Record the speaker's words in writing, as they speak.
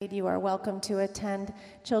married, you are welcome to attend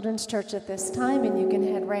Children's Church at this time, and you can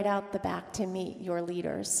head right out the back to meet your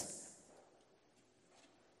leaders.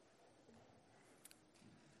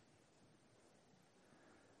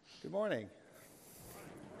 Good morning.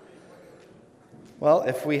 Well,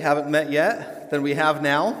 if we haven't met yet, then we have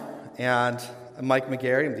now. And I'm Mike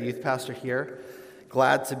McGarry. I'm the youth pastor here.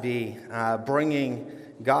 Glad to be bringing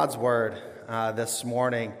God's word this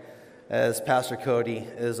morning as Pastor Cody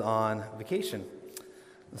is on vacation.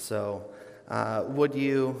 So would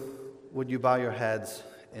you bow your heads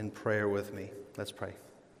in prayer with me? Let's pray.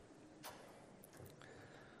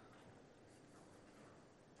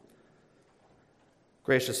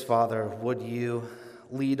 Gracious Father, would you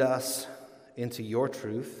lead us into your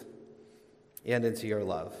truth and into your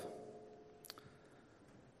love,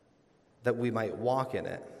 that we might walk in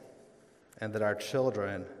it and that our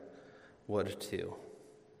children would too.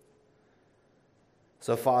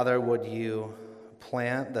 So, Father, would you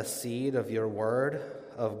plant the seed of your word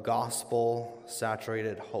of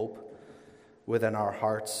gospel-saturated hope within our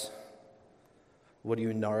hearts? Would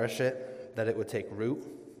you nourish it, that it would take root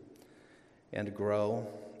and grow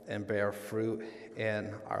and bear fruit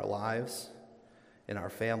in our lives, in our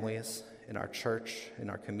families, in our church, in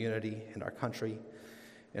our community, in our country,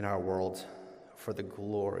 in our world, for the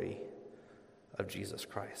glory of Jesus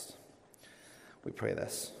Christ. We pray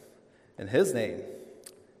this in his name.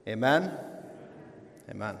 Amen?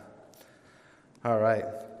 Amen. All right.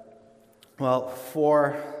 Well,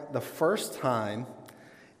 for the first time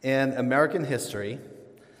in American history,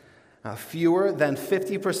 fewer than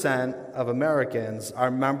 50% of Americans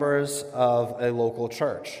are members of a local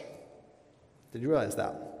church. Did you realize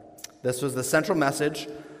that? This was the central message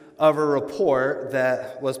of a report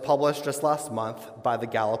that was published just last month by the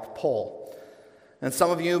Gallup poll. And some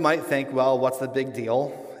of you might think, well, what's the big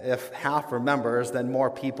deal? If half are members, then more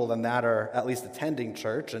people than that are at least attending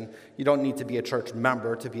church, and you don't need to be a church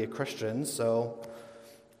member to be a Christian, so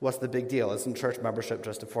what's the big deal? Isn't church membership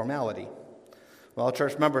just a formality? Well,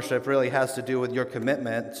 church membership really has to do with your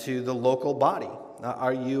commitment to the local body.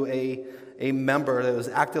 Are you a member that is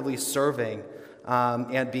actively serving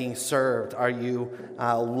and being served? Are you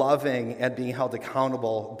loving and being held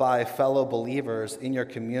accountable by fellow believers in your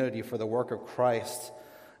community for the work of Christ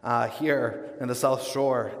here in the South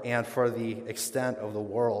Shore and for the extent of the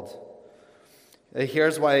world?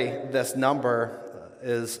 Here's why this number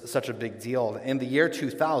is such a big deal. In the year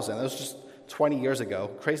 2000, it was just 20 years ago.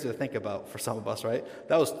 Crazy to think about for some of us, right?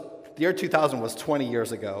 The year 2000 was 20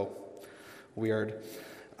 years ago. Weird.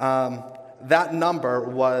 That number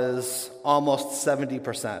was almost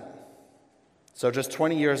 70%. So just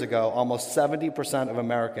 20 years ago, almost 70% of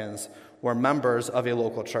Americans were members of a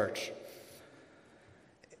local church.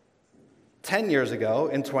 10 years ago,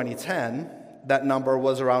 in 2010, that number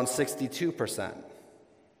was around 62%.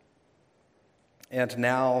 And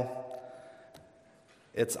now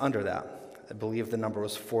it's under that. I believe the number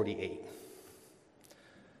was 48.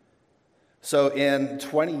 So in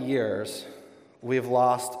 20 years, we've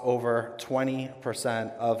lost over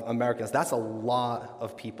 20% of Americans. That's a lot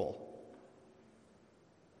of people.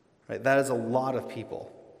 Right? That is a lot of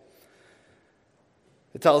people.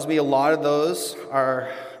 It tells me a lot of those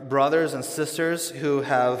are brothers and sisters who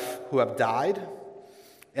have died,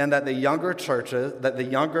 and that the younger churches, that the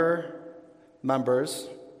younger members,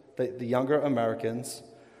 the younger Americans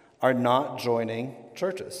are not joining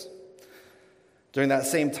churches. During that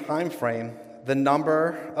same time frame, the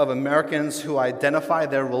number of Americans who identify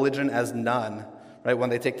their religion as none, right, when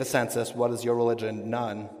they take the census, what is your religion?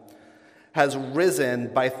 None, has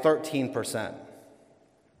risen by 13%.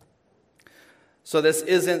 So this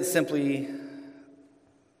isn't simply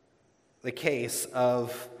the case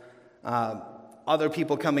of other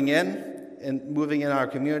people coming in and moving in our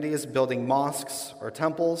communities, building mosques or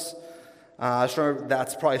temples. Sure,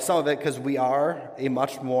 that's probably some of it because we are a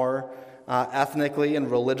much more ethnically and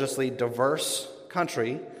religiously diverse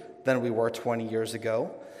country than we were 20 years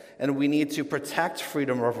ago. And we need to protect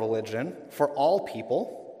freedom of religion for all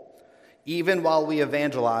people, even while we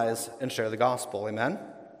evangelize and share the gospel. Amen?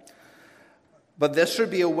 But this should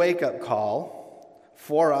be a wake-up call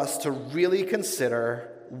for us to really consider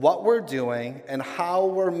what we're doing and how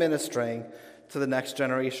we're ministering to the next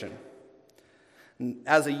generation.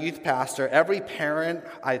 As a youth pastor, every parent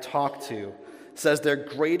I talk to says their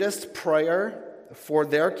greatest prayer for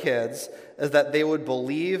their kids is that they would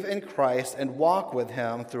believe in Christ and walk with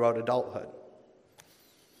him throughout adulthood.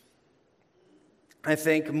 I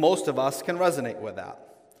think most of us can resonate with that.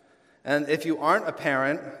 And if you aren't a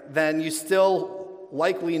parent, then you still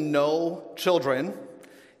likely know children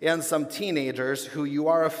and some teenagers who you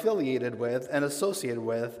are affiliated with and associated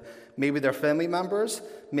with Maybe they're family members,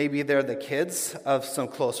 maybe they're the kids of some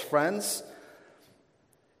close friends.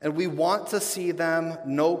 And we want to see them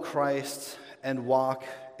know Christ and walk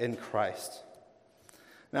in Christ.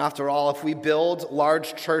 And after all, if we build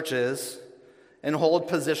large churches and hold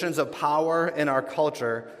positions of power in our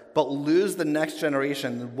culture, but lose the next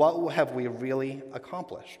generation, what have we really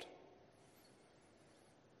accomplished?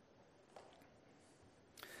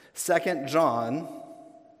 2 John,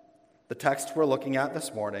 the text we're looking at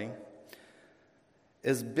this morning,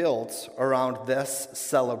 is built around this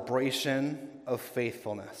celebration of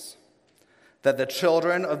faithfulness, that the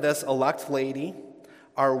children of this elect lady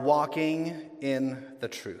are walking in the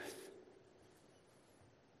truth.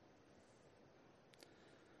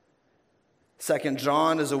 2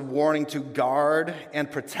 John is a warning to guard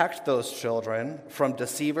and protect those children from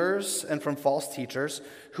deceivers and from false teachers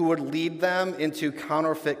who would lead them into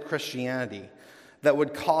counterfeit Christianity that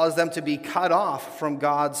would cause them to be cut off from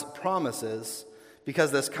God's promises,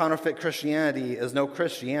 because this counterfeit Christianity is no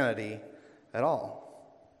Christianity at all.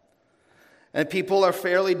 And people are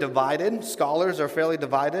fairly divided, scholars are fairly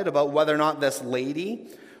divided about whether or not this lady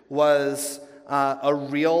was a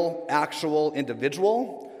real, actual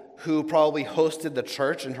individual who probably hosted the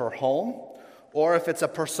church in her home, or if it's a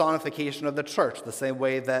personification of the church, the same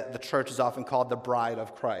way that the church is often called the bride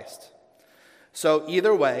of Christ. So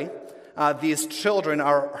either way, these children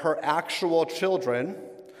are her actual children,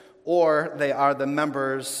 or they are the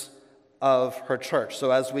members of her church.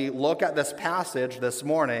 So as we look at this passage this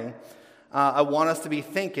morning, I want us to be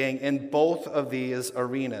thinking in both of these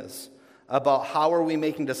arenas about how are we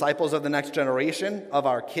making disciples of the next generation of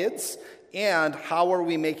our kids, and how are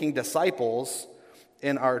we making disciples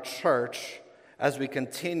in our church as we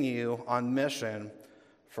continue on mission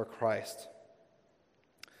for Christ.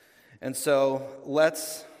 And so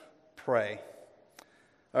let's pray.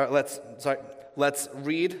 Let's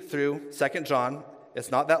read through 2 John. It's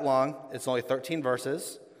not that long. It's only 13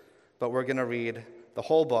 verses, but we're going to read the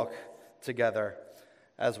whole book together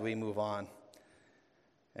as we move on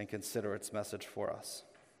and consider its message for us.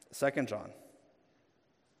 2 John.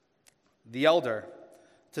 The elder,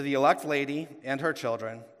 to the elect lady and her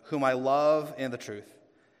children, whom I love in the truth,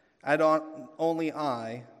 and not only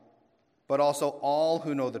I, but also all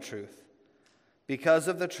who know the truth, because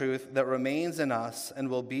of the truth that remains in us and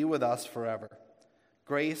will be with us forever.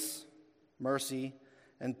 Grace, mercy,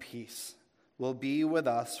 and peace will be with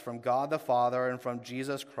us from God the Father and from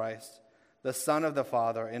Jesus Christ, the Son of the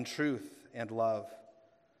Father, in truth and love.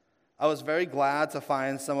 I was very glad to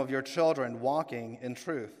find some of your children walking in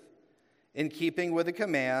truth, in keeping with the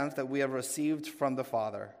command that we have received from the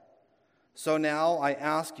Father. So now I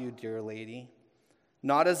ask you, dear lady,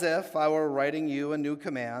 not as if I were writing you a new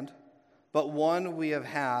command, but one we have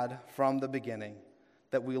had from the beginning,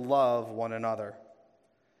 that we love one another.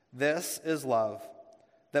 This is love,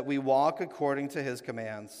 that we walk according to his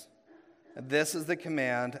commands. And this is the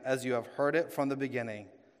command, as you have heard it from the beginning,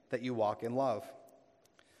 that you walk in love.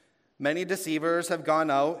 Many deceivers have gone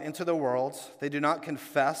out into the world. They do not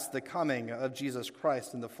confess the coming of Jesus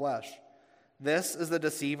Christ in the flesh. This is the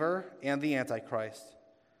deceiver and the Antichrist.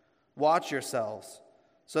 Watch yourselves,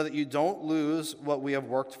 so that you don't lose what we have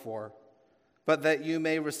worked for, but that you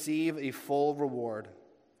may receive a full reward.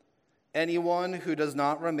 Anyone who does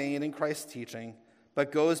not remain in Christ's teaching,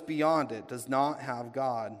 but goes beyond it, does not have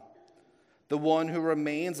God. The one who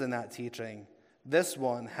remains in that teaching, this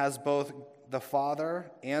one has both the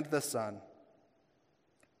Father and the Son.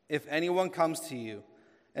 If anyone comes to you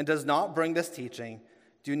and does not bring this teaching,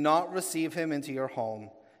 do not receive him into your home,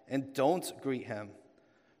 and don't greet him,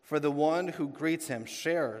 for the one who greets him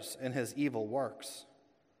shares in his evil works.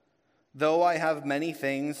 Though I have many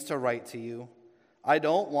things to write to you, I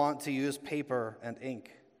don't want to use paper and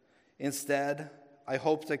ink. Instead, I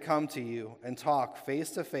hope to come to you and talk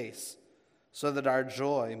face to face, so that our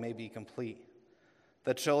joy may be complete.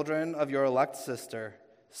 The children of your elect sister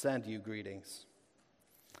send you greetings.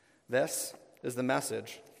 This is the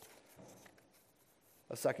message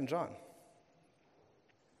of 2 John.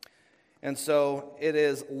 And so it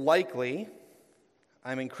is likely,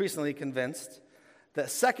 I'm increasingly convinced, that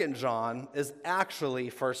 2 John is actually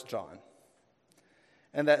 1 John.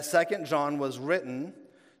 And that 2 John was written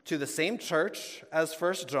to the same church as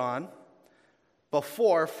 1 John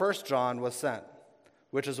before 1 John was sent,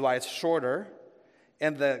 which is why it's shorter.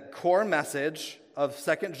 And the core message of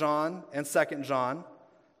 2 John and 2 John,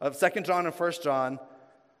 of 2 John and 1 John,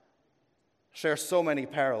 share so many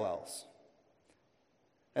parallels.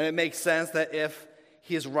 And it makes sense that if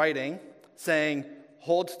he's writing, saying,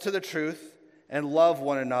 hold to the truth and love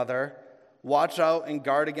one another, watch out and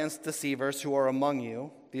guard against deceivers who are among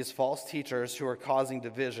you, these false teachers who are causing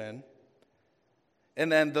division,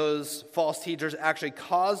 and then those false teachers actually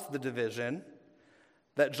caused the division,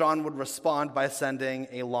 that John would respond by sending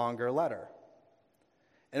a longer letter,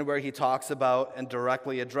 and where he talks about and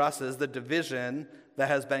directly addresses the division that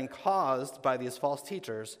has been caused by these false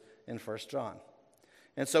teachers in 1 John.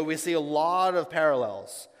 And so we see a lot of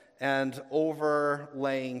parallels and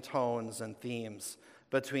overlaying tones and themes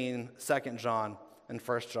between 2 John and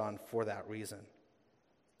 1 John for that reason.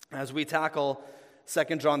 As we tackle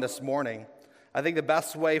 2 John this morning, I think the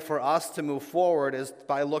best way for us to move forward is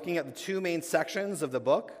by looking at the two main sections of the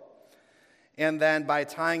book, and then by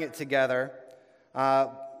tying it together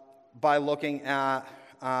by looking at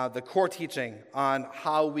the core teaching on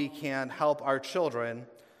how we can help our children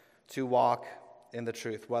to walk in the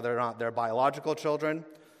truth, whether or not they're biological children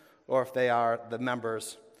or if they are the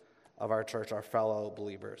members of our church, our fellow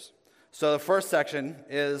believers. So the first section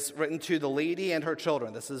is written to the lady and her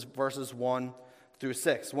children. This is verses 1 through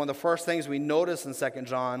 6. One of the first things we notice in 2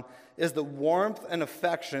 John is the warmth and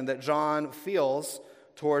affection that John feels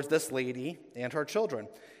towards this lady and her children.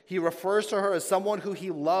 He refers to her as someone who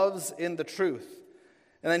he loves in the truth.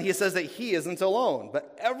 And then he says that he isn't alone,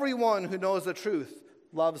 but everyone who knows the truth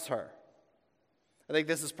loves her. I think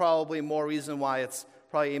this is probably more reason why it's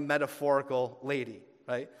probably a metaphorical lady,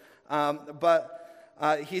 right?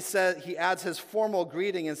 He adds his formal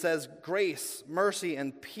greeting and says, "Grace, mercy,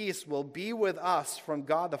 and peace will be with us from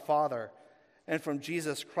God the Father and from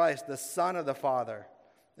Jesus Christ, the Son of the Father,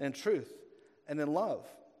 in truth and in love."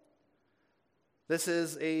 This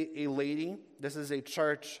is a lady, this is a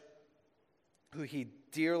church who he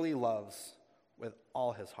dearly loves with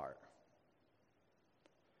all his heart.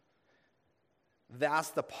 That's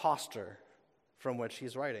the posture from which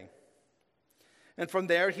he's writing. And from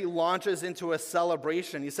there, he launches into a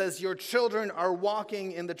celebration. He says, "Your children are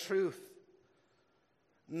walking in the truth."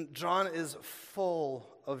 And John is full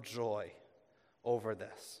of joy over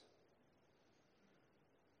this.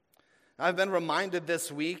 I've been reminded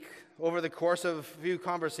this week, over the course of a few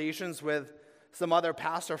conversations with some other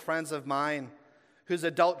pastor friends of mine whose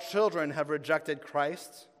adult children have rejected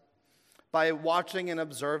Christ, by watching and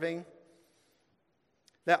observing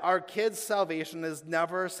that our kids' salvation is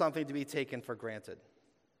never something to be taken for granted.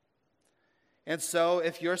 And so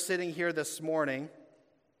if you're sitting here this morning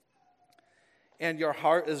and your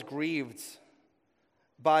heart is grieved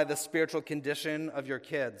by the spiritual condition of your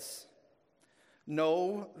kids,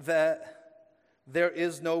 know that there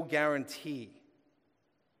is no guarantee.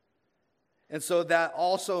 And so that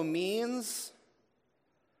also means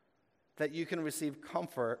that you can receive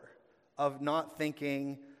comfort of not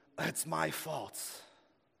thinking, "It's my fault."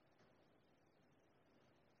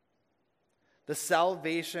 The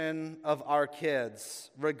salvation of our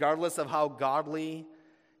kids, regardless of how godly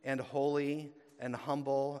and holy and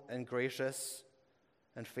humble and gracious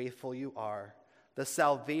and faithful you are, the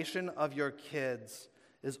salvation of your kids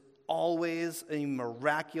is always a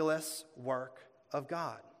miraculous work of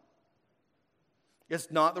God. It's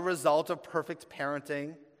not the result of perfect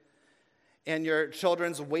parenting, and your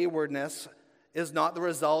children's waywardness is not the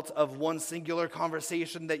result of one singular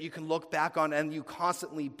conversation that you can look back on and you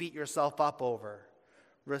constantly beat yourself up over.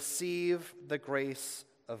 Receive the grace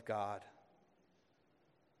of God.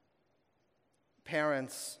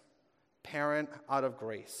 Parents, parent out of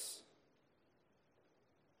grace.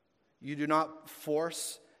 You do not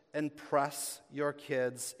force and press your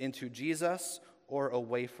kids into Jesus or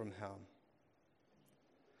away from him.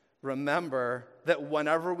 Remember that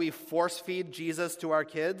whenever we force feed Jesus to our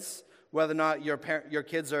kids, whether or not your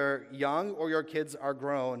kids are young or your kids are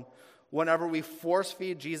grown, whenever we force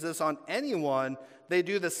feed Jesus on anyone, they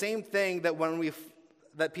do the same thing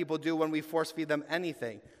that people do when we force feed them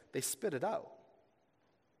anything. They spit it out.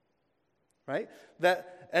 Right?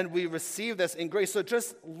 And we receive this in grace. So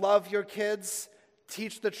just love your kids,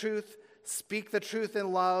 teach the truth, speak the truth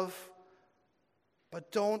in love,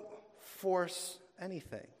 but don't force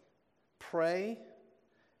anything. Pray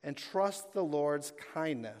and trust the Lord's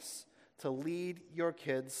kindness to lead your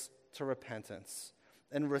kids to repentance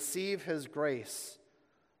and receive his grace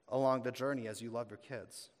along the journey as you love your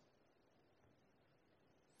kids.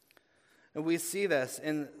 And we see this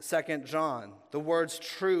in 2 John. The words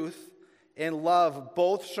truth and love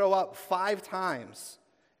both show up 5 times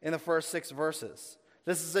in the first 6 verses.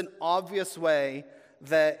 This is an obvious way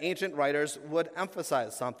that ancient writers would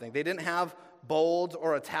emphasize something. They didn't have bold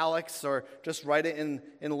or italics or just write it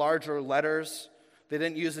in larger letters. They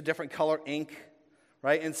didn't use a different color ink,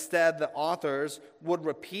 right? Instead, the authors would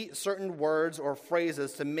repeat certain words or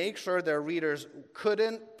phrases to make sure their readers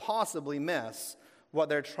couldn't possibly miss what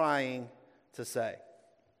they're trying to say.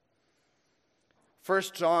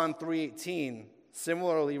 1 John 3:18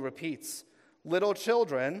 similarly repeats, Little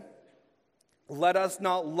children, let us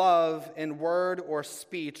not love in word or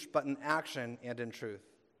speech, but in action and in truth.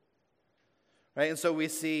 Right? And so we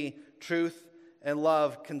see truth and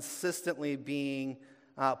love consistently being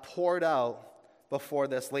poured out before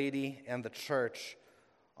this lady and the church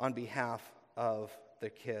on behalf of the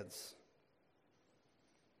kids.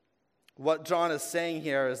 What John is saying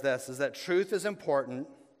here is this, is that truth is important,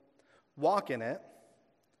 walk in it.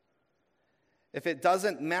 If it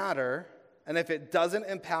doesn't matter, and if it doesn't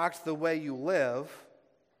impact the way you live,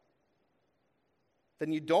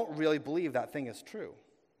 then you don't really believe that thing is true.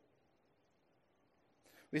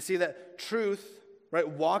 We see that truth, right,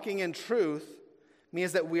 walking in truth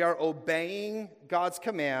means that we are obeying God's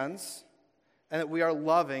commands and that we are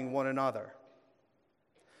loving one another.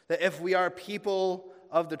 That if we are people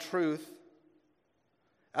of the truth,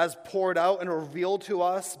 as poured out and revealed to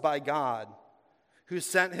us by God, who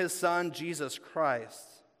sent his Son, Jesus Christ,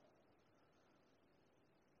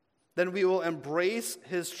 then we will embrace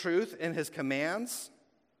his truth in his commands,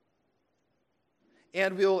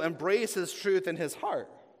 and we will embrace his truth in his heart.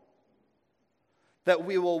 That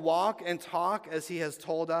we will walk and talk as he has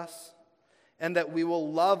told us, and that we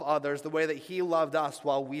will love others the way that he loved us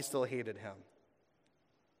while we still hated him.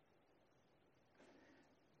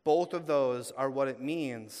 Both of those are what it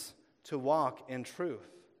means to walk in truth.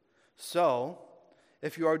 So,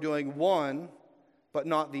 if you are doing one but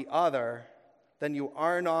not the other, then you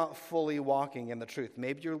are not fully walking in the truth.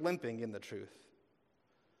 Maybe you're limping in the truth,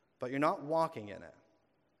 but you're not walking in it.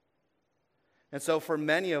 And so for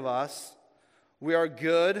many of us, we are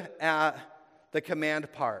good at the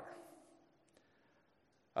command part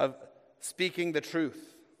of speaking the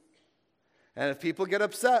truth. And if people get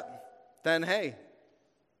upset, then hey,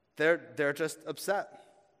 they're just upset.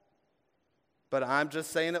 But I'm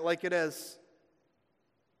just saying it like it is.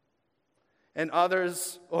 And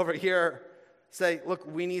others over here say, look,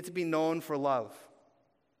 we need to be known for love.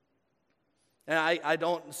 And I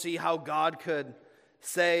don't see how God could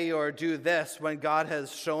say or do this when God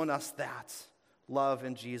has shown us that love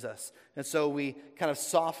in Jesus. And so we kind of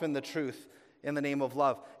soften the truth in the name of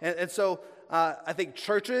love. And so I think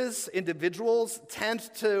churches, individuals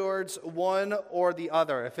tend towards one or the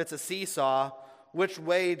other. If it's a seesaw, which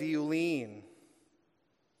way do you lean?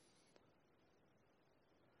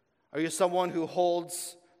 Are you someone who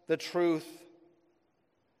holds the truth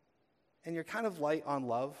and you're kind of light on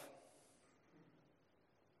love?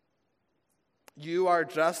 You are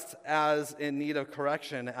just as in need of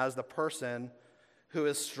correction as the person who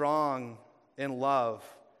is strong in love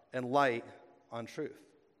and light on truth.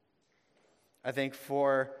 I think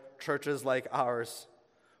for churches like ours,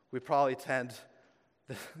 we probably tend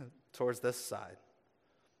towards this side,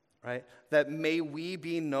 right? That may we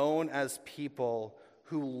be known as people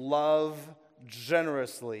who love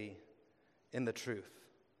generously in the truth.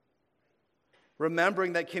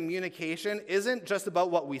 Remembering that communication isn't just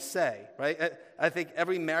about what we say, right? I think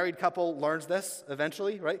every married couple learns this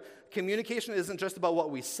eventually, right? Communication isn't just about what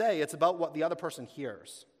we say, it's about what the other person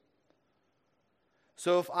hears.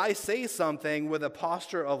 So if I say something with a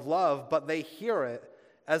posture of love, but they hear it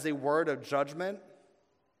as a word of judgment,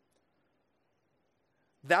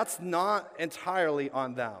 that's not entirely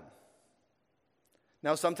on them.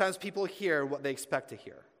 Now, sometimes people hear what they expect to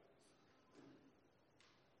hear.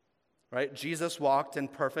 Right? Jesus walked in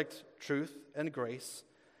perfect truth and grace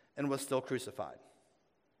and was still crucified.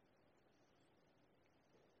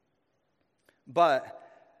 But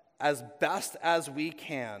as best as we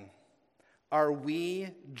can, are we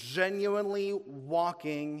genuinely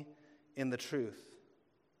walking in the truth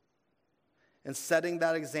and setting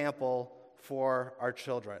that example for our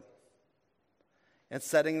children and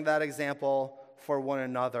setting that example for one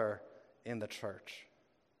another in the church?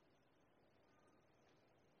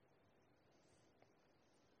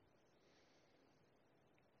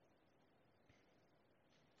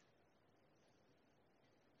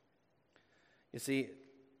 You see,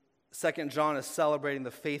 2 John is celebrating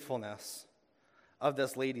the faithfulness of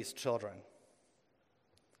this lady's children.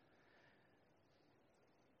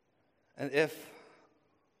 And if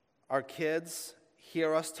our kids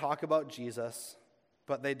hear us talk about Jesus,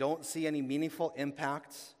 but they don't see any meaningful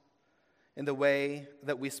impact in the way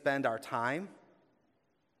that we spend our time,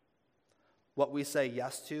 what we say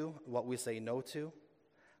yes to, what we say no to,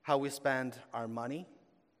 how we spend our money,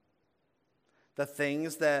 the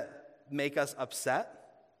things that make us upset,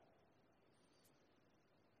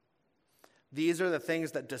 these are the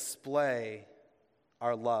things that display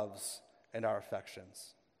our loves and our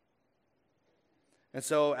affections. And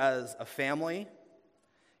so as a family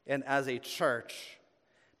and as a church,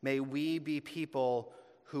 may we be people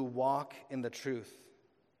who walk in the truth,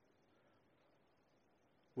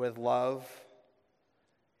 with love,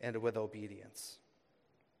 and with obedience.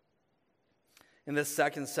 In this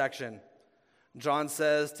second section, John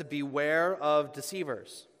says to beware of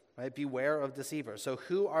deceivers, right? Beware of deceivers. So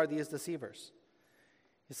who are these deceivers?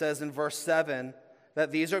 He says in verse 7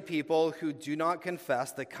 that these are people who do not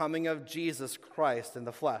confess the coming of Jesus Christ in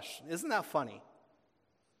the flesh. Isn't that funny?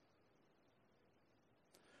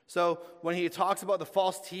 So when he talks about the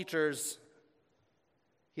false teachers,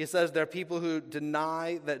 he says they're people who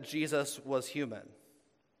deny that Jesus was human.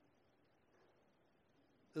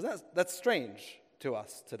 That's strange to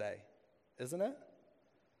us today, isn't it?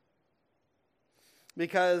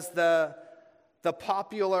 Because the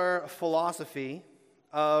popular philosophy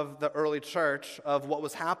of the early church, of what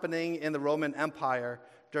was happening in the Roman Empire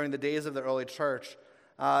during the days of the early church,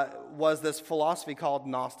 was this philosophy called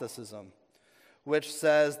Gnosticism, which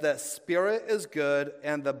says that spirit is good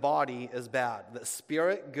and the body is bad. That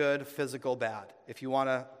spirit good, physical bad. If you want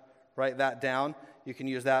to write that down, you can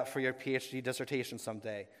use that for your PhD dissertation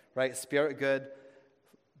someday, right? Spirit good,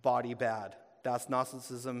 body bad. That's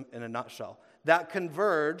Gnosticism in a nutshell. That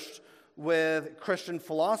converged with Christian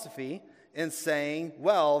philosophy in saying,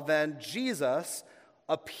 well, then Jesus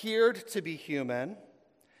appeared to be human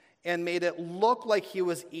and made it look like he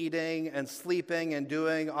was eating and sleeping and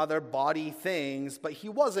doing other body things, but he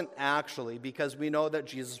wasn't actually, because we know that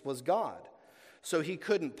Jesus was God. So he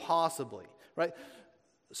couldn't possibly, right?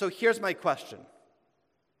 So here's my question.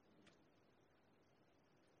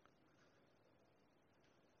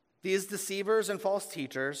 These deceivers and false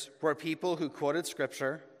teachers were people who quoted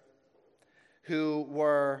Scripture, who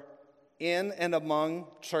were in and among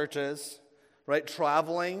churches, right,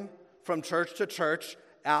 traveling from church to church,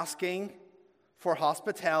 asking for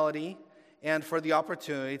hospitality and for the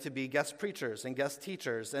opportunity to be guest preachers and guest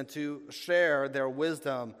teachers and to share their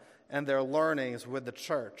wisdom and their learnings with the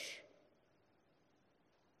church.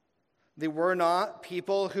 They were not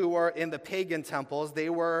people who were in the pagan temples.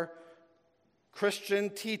 They were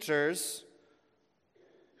Christian teachers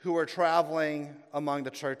who were traveling among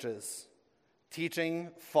the churches,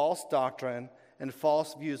 teaching false doctrine and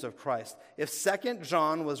false views of Christ. If 2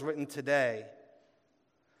 John was written today,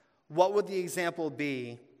 what would the example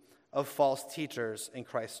be of false teachers in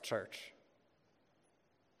Christ's church?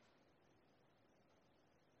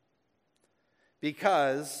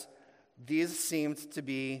 Because these seemed to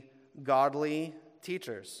be godly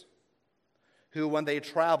teachers who, when they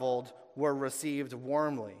traveled, were received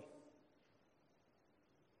warmly.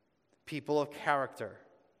 People of character,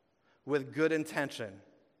 with good intention.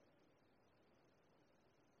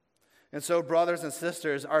 And so, brothers and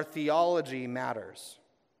sisters, our theology matters.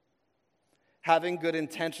 Having good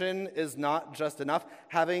intention is not just enough.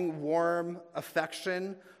 Having warm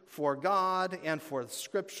affection for God and for the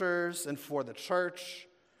Scriptures and for the church,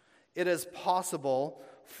 it is possible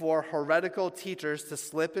for heretical teachers to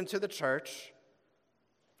slip into the church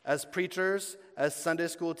as preachers, as Sunday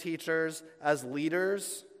school teachers, as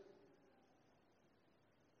leaders,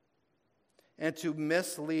 and to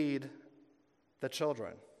mislead the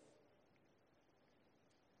children.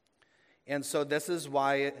 And so this is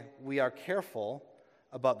why we are careful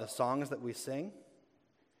about the songs that we sing.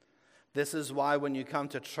 This is why when you come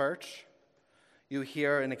to church, you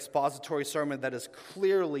hear an expository sermon that is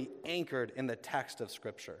clearly anchored in the text of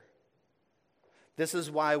Scripture. This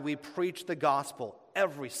is why we preach the gospel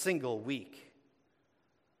every single week.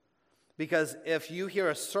 Because if you hear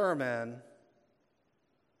a sermon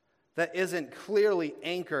that isn't clearly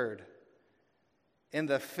anchored in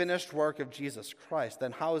the finished work of Jesus Christ,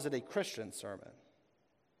 then how is it a Christian sermon?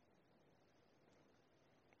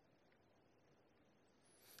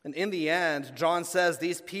 And in the end, John says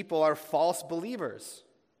these people are false believers.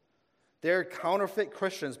 They're counterfeit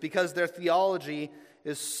Christians because their theology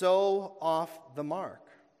is so off the mark.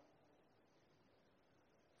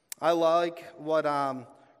 I like what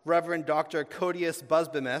Reverend Dr. Codius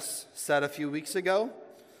Busbimus said a few weeks ago,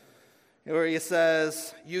 where he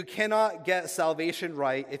says, you cannot get salvation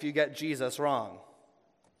right if you get Jesus wrong.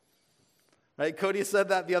 Right? Cody said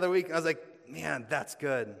that the other week, and I was like, man, that's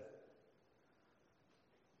good.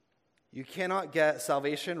 You cannot get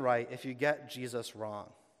salvation right if you get Jesus wrong.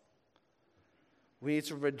 We need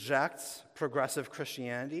to reject progressive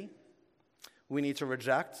Christianity. We need to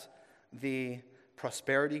reject the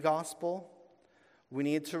prosperity gospel. We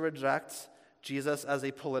need to reject Jesus as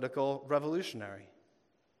a political revolutionary.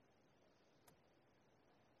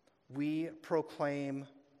 We proclaim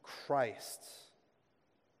Christ.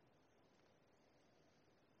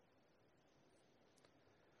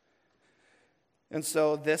 And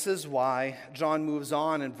so this is why John moves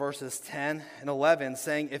on in verses 10 and 11,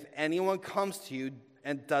 saying, if anyone comes to you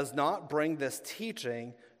and does not bring this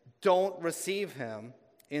teaching, don't receive him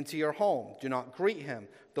into your home. Do not greet him.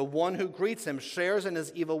 The one who greets him shares in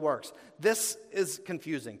his evil works. This is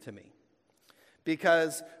confusing to me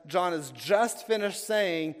because John has just finished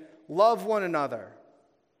saying, love one another.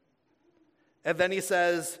 And then he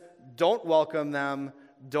says, don't welcome them,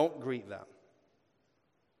 don't greet them.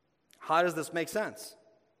 How does this make sense?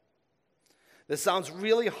 This sounds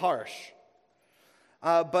really harsh,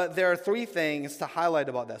 but there are three things to highlight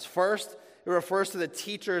about this. First, it refers to the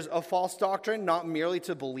teachers of false doctrine, not merely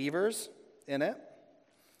to believers in it.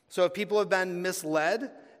 So if people have been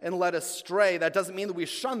misled and led astray, that doesn't mean that we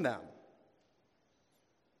shun them.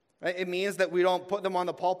 Right? It means that we don't put them on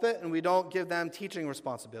the pulpit and we don't give them teaching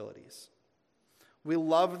responsibilities. We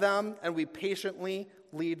love them and we patiently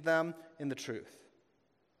lead them in the truth.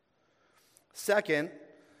 Second,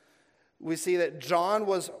 we see that John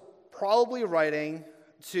was probably writing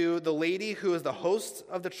to the lady who is the host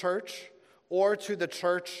of the church or to the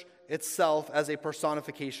church itself as a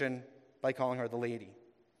personification by calling her the lady.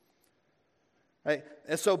 Right?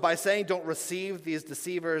 And so by saying don't receive these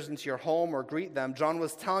deceivers into your home or greet them, John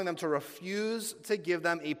was telling them to refuse to give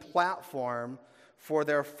them a platform for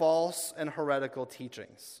their false and heretical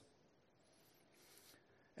teachings.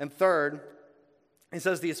 And third, he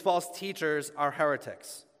says these false teachers are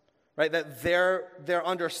heretics, right? That their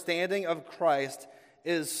understanding of Christ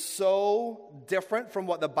is so different from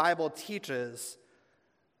what the Bible teaches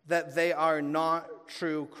that they are not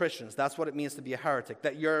true Christians. That's what it means to be a heretic.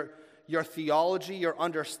 That your theology, your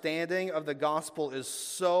understanding of the gospel is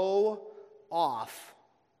so off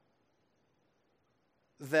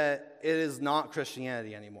that it is not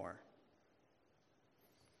Christianity anymore.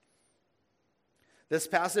 This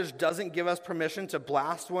passage doesn't give us permission to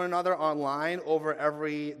blast one another online over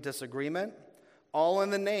every disagreement, all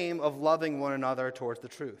in the name of loving one another towards the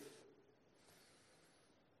truth.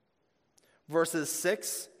 Verses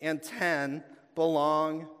 6 and 10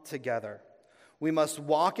 belong together. We must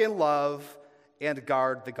walk in love and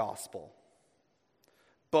guard the gospel,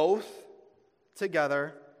 both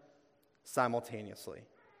together simultaneously.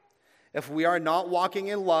 If we are not walking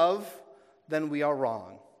in love, then we are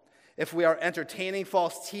wrong. If we are entertaining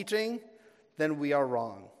false teaching, then we are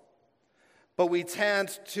wrong. But we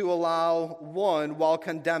tend to allow one while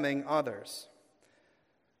condemning others.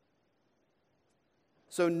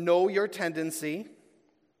 So know your tendency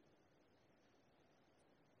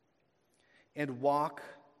and walk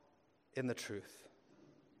in the truth.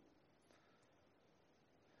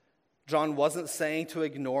 John wasn't saying to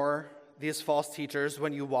ignore these false teachers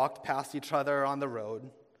when you walked past each other on the road,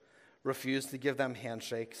 refuse to give them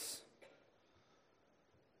handshakes.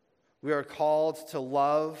 We are called to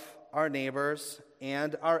love our neighbors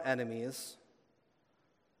and our enemies.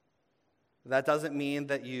 That doesn't mean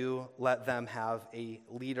that you let them have a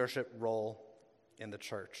leadership role in the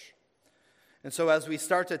church. And so as we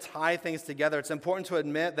start to tie things together, it's important to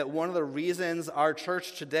admit that one of the reasons our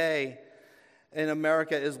church today in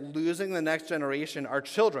America is losing the next generation, our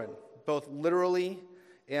children, both literally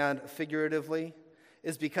and figuratively,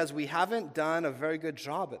 is because we haven't done a very good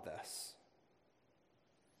job at this.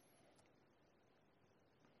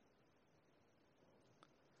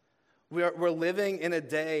 We're living in a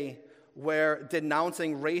day where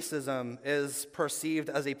denouncing racism is perceived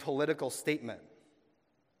as a political statement.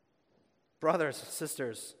 Brothers,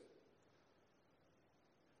 sisters,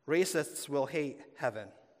 racists will hate heaven.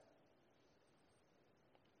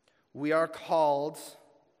 We are called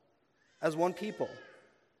as one people.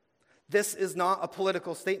 This is not a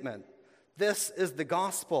political statement. This is the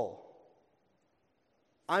gospel.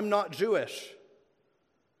 I'm not Jewish.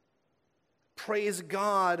 Praise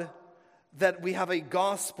God that we have a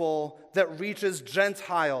gospel that reaches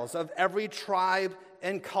Gentiles of every tribe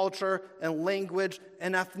and culture and language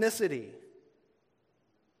and ethnicity.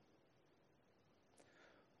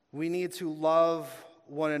 We need to love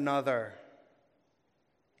one another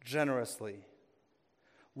generously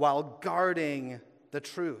while guarding the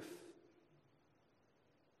truth.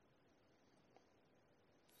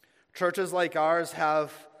 Churches like ours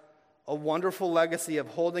have a wonderful legacy of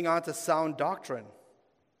holding on to sound doctrine.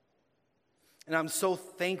 And I'm so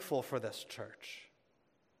thankful for this church.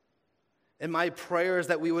 And my prayer is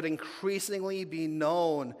that we would increasingly be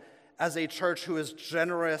known as a church who is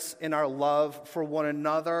generous in our love for one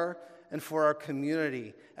another and for our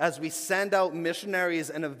community as we send out missionaries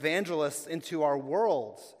and evangelists into our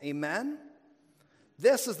world. Amen?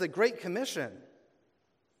 This is the Great Commission.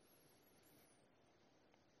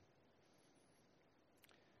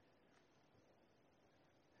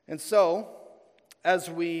 And so, as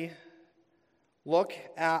we look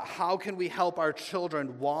at how can we help our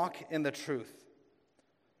children walk in the truth,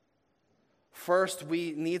 First,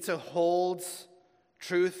 we need to hold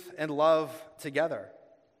truth and love together.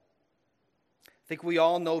 I think we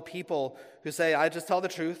all know people who say, I just tell the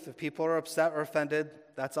truth. If people are upset or offended,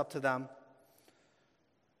 that's up to them.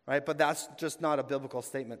 Right? But that's just not a biblical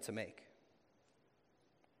statement to make.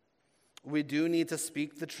 We do need to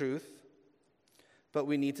speak the truth, but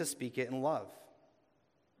we need to speak it in love.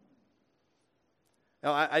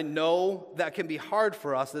 Now, I know that can be hard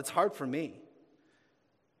for us. It's hard for me.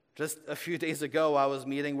 Just a few days ago, I was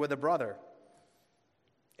meeting with a brother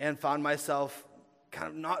and found myself kind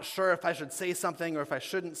of not sure if I should say something or if I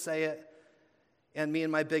shouldn't say it. And me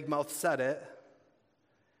and my big mouth said it,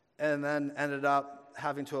 and then ended up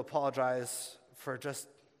having to apologize for just,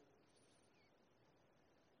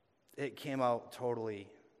 it came out totally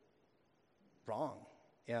wrong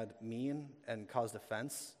and mean and caused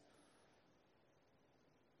offense.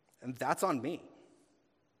 And that's on me,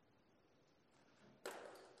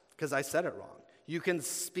 because I said it wrong. You can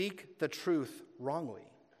speak the truth wrongly.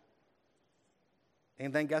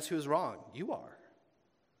 And then guess who's wrong? You are.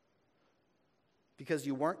 Because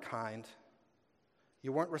you weren't kind,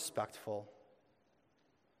 you weren't respectful,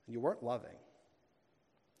 and you weren't loving.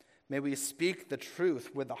 May we speak the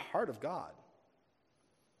truth with the heart of God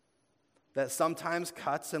that sometimes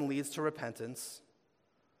cuts and leads to repentance,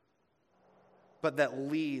 but that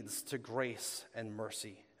leads to grace and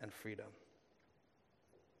mercy and freedom.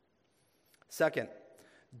 Second,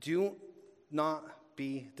 do not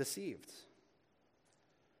be deceived.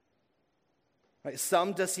 Right?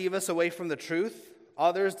 Some deceive us away from the truth,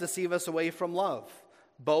 others deceive us away from love.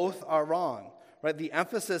 Both are wrong. Right? The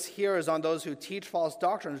emphasis here is on those who teach false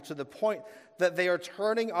doctrines to the point that they are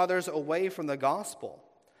turning others away from the gospel.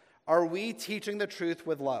 Are we teaching the truth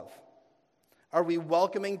with love? Are we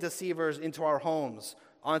welcoming deceivers into our homes,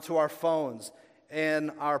 onto our phones, in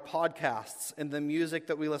our podcasts, in the music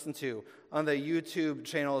that we listen to, on the YouTube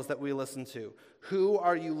channels that we listen to? Who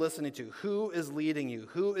are you listening to? Who is leading you?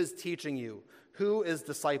 Who is teaching you? Who is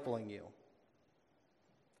discipling you?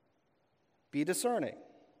 Be discerning.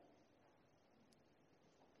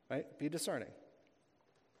 Right? Be discerning.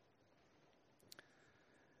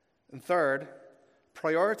 And third,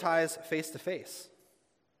 prioritize face-to-face.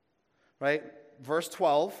 Right? Verse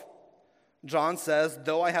 12, John says,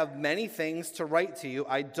 though I have many things to write to you,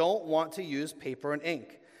 I don't want to use paper and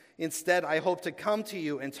ink. Instead, I hope to come to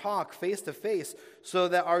you and talk face-to-face so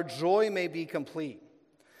that our joy may be complete.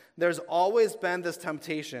 There's always been this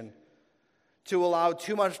temptation to allow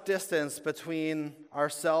too much distance between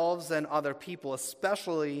ourselves and other people,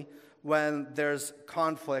 especially when there's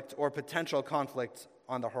conflict or potential conflict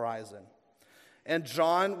on the horizon. And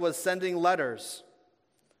John was sending letters,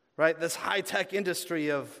 right? This high-tech industry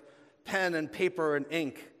of pen and paper and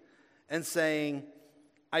ink, and saying,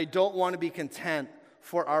 I don't want to be content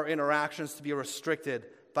for our interactions to be restricted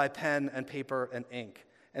by pen and paper and ink.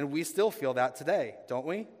 And we still feel that today, don't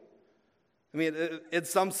we? I mean, in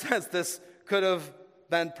some sense, this could have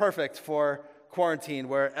been perfect for quarantine,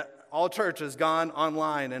 where all church has gone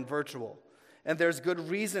online and virtual. And there's good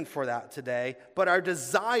reason for that today, but our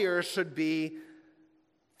desire should be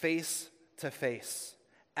face-to-face,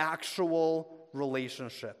 actual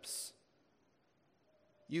relationships.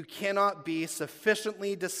 You cannot be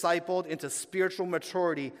sufficiently discipled into spiritual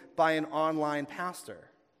maturity by an online pastor.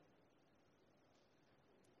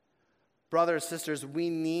 Brothers, sisters, we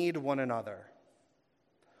need one another.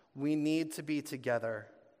 We need to be together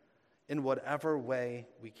in whatever way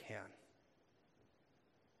we can.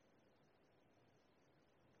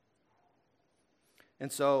 And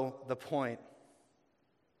so the point,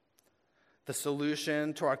 the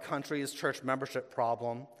solution to our country's church membership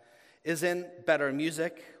problem isn't better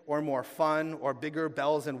music or more fun or bigger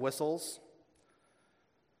bells and whistles.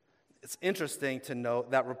 It's interesting to note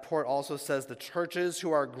that report also says the churches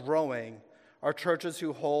who are growing are churches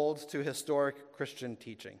who hold to historic Christian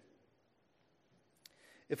teaching.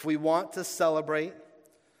 If we want to celebrate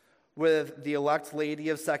with the elect lady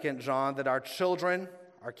of 2 John that our children,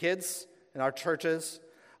 our kids, and our churches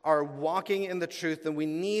are walking in the truth, then we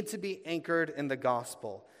need to be anchored in the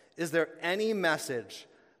gospel. Is there any message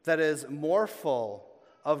that is more full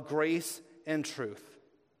of grace and truth?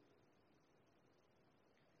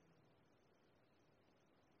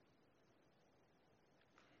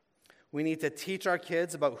 We need to teach our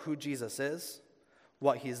kids about who Jesus is,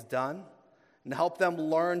 what he's done, and help them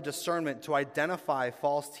learn discernment to identify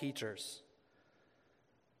false teachers.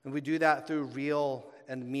 And we do that through real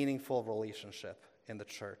and meaningful relationship in the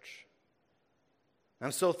church.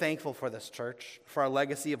 I'm so thankful for this church, for our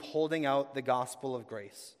legacy of holding out the gospel of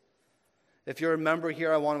grace. If you're a member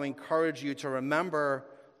here, I want to encourage you to remember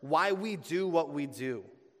why we do what we do.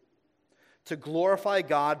 to glorify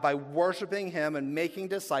God by worshiping him and making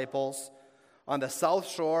disciples on the South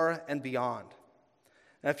Shore and beyond.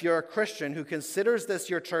 And if you're a Christian who considers this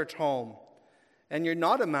your church home and you're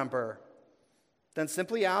not a member, then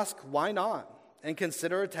simply ask why not and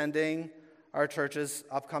consider attending our church's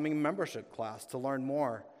upcoming membership class to learn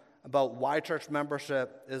more about why church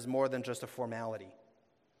membership is more than just a formality.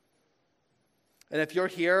 And if you're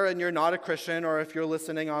here and you're not a Christian, or if you're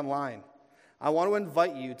listening online, I want to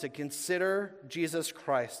invite you to consider Jesus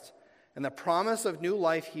Christ and the promise of new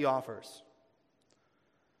life he offers.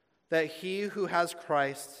 That he who has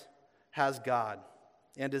Christ has God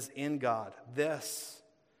and is in God. This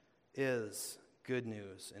is good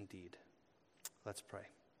news indeed. Let's pray.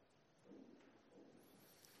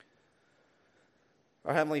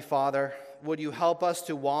 Our Heavenly Father, would you help us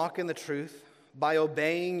to walk in the truth by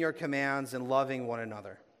obeying your commands and loving one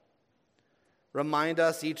another? Remind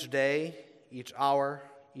us each day, each hour,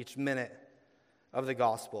 each minute of the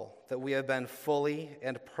gospel that we have been fully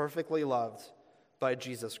and perfectly loved by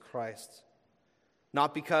Jesus Christ.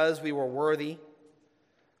 Not because we were worthy,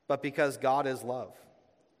 but because God is love.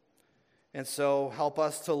 And so help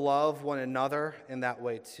us to love one another in that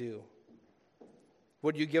way too.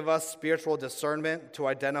 Would you give us spiritual discernment to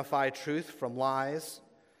identify truth from lies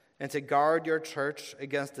and to guard your church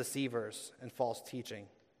against deceivers and false teaching?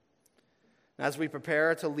 And as we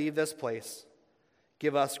prepare to leave this place,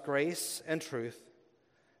 give us grace and truth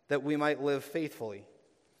that we might live faithfully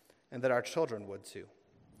and that our children would too.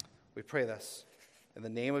 We pray this in the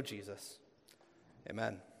name of Jesus.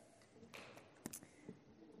 Amen.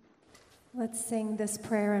 Let's sing this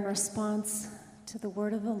prayer in response to the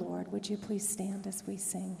word of the Lord. Would you please stand as we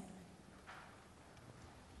sing?